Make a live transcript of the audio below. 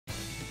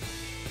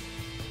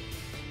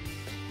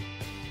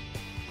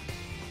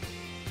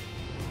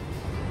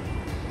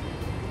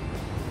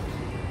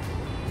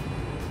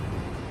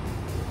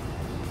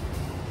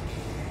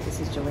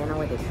This is Joanna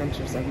with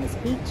Adventures of Miss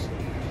Peach,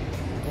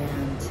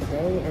 and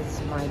today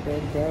is my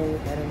big day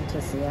heading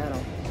to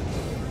Seattle.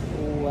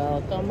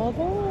 Welcome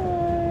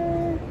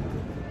aboard!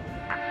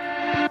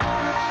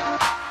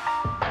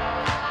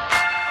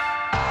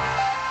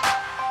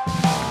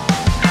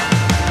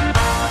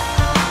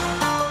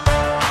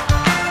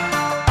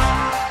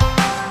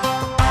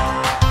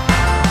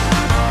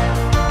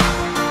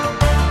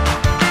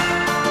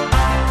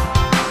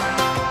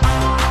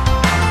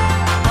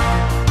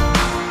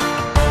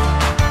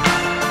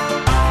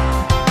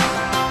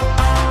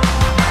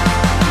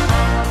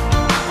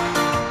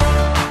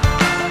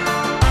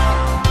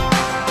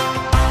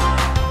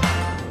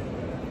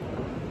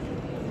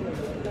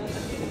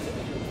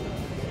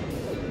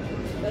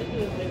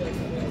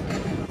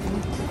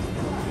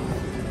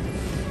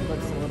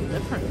 Looks a little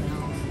different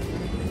now.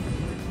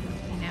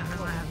 You know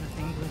how I have the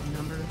things with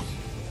numbers?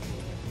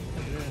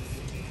 Look at this.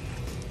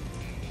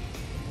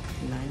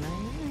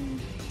 $9.99.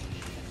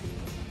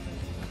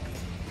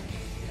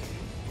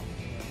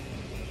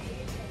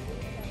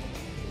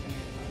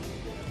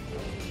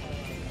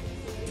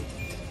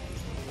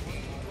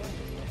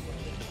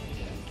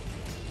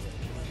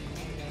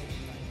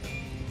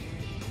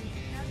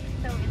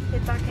 So it's the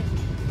bucket.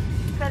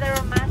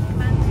 Federal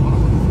management.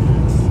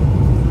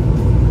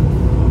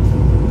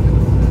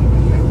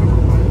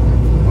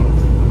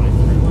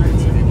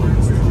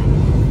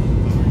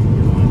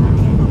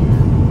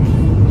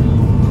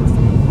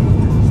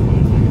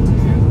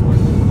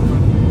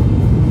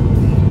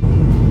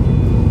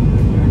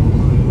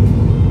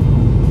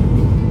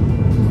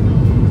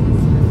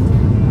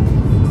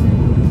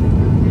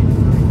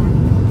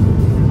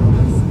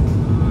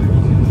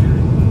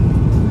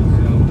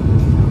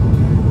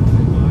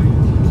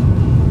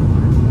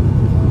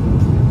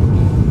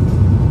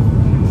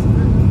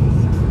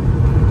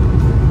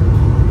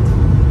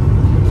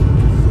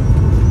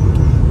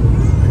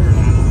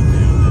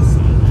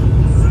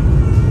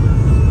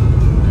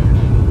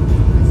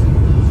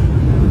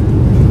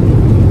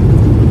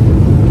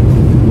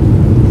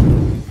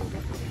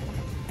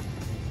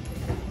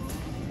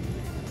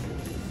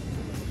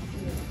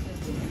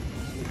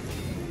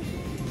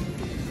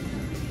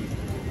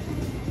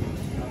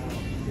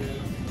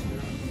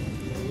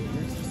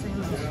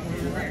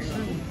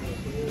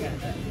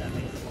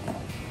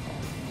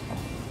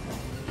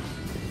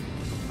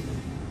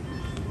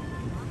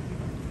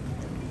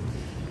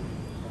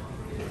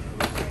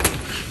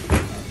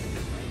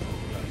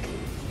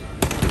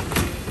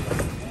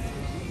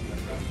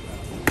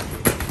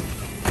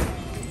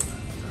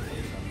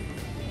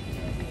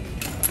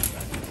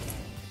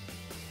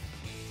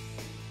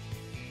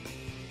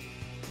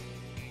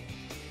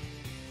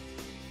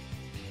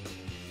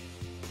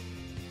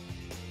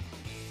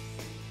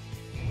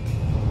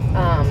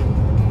 How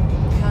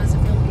does it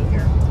feel to be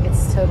here?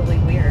 It's totally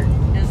weird.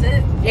 Is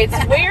it?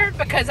 It's weird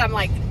because I'm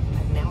like,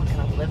 now I'm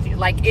gonna live here.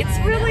 Like, it's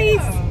really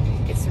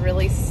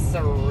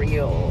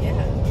surreal.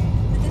 Yeah.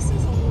 But this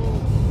is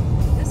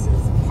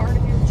part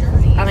of your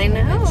journey. I know.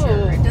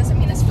 Adventure. It doesn't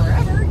mean it's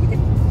forever.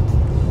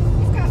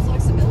 You've got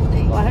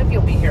flexibility. Well, I hope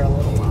you'll be here a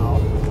little while.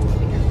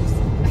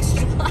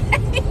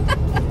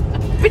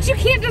 But you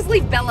can't just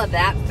leave Bella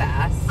that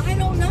fast. I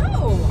don't know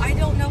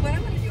what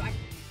I'm gonna do.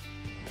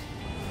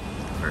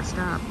 First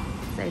up,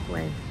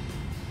 Safeway.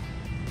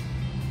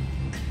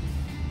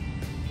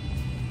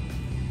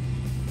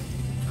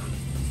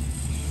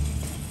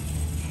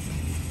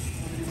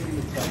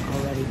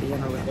 Already being a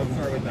rebel. Let's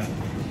start with that.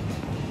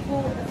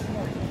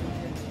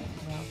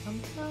 Welcome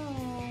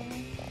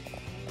home.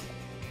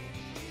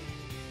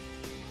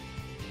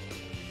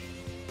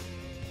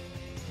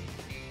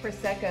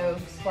 Prosecco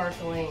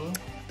sparkling.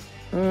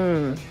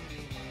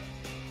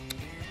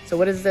 So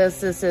what is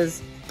this? This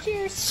is...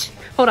 Cheers.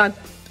 Hold on.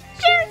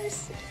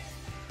 Cheers.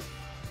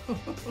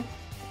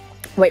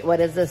 Wait, what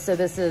is this? So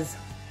this is...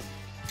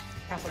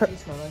 Apple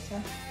juice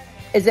mimosa.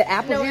 Is it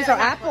apple No, juice no, or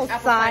no, apple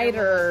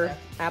cider?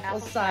 Apple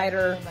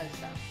cider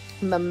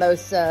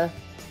mimosa.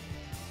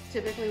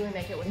 Typically we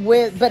make it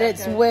With, but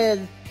it's Prosecco.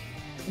 with...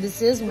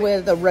 This is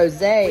with a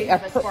rosé. We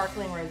have a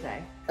sparkling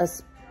rosé.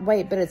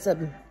 Wait, but it's a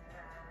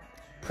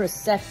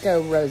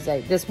Prosecco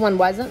rosé. This one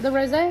wasn't the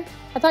rosé?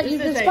 I thought you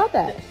just got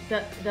that.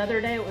 The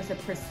other day it was a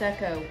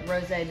Prosecco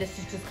rosé. This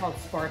is just called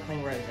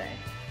sparkling rosé.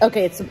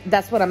 Okay,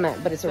 that's what I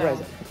meant, but it's a So-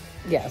 rosé.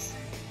 Yes.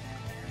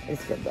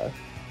 It's good though.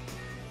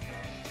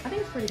 I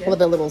think it's pretty good.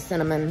 With a little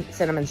cinnamon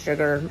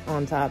sugar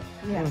on top.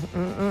 Yeah.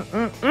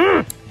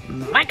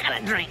 My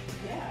kind of drink.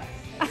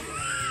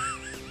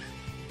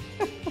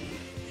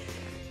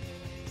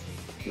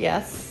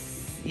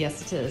 Yes.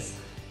 Yes, it is.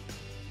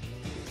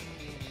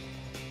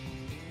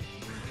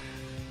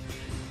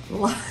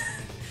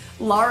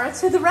 Laura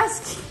to the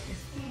rescue.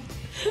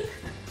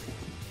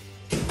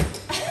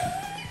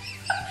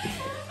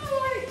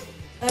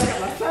 I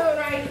got my phone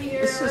right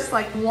here. It's just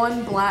like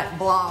one black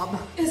blob.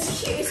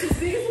 It's as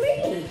big as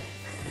me.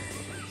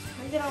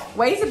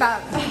 Weighs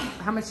about,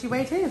 how much you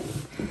weigh too?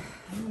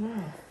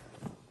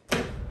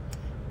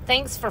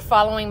 Thanks for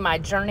following my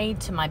journey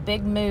to my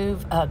big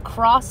move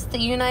across the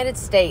United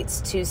States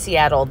to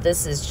Seattle.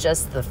 This is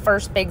just the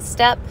first big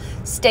step.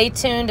 Stay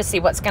tuned to see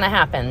what's going to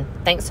happen.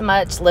 Thanks so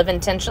much. Live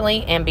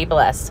intentionally and be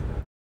blessed.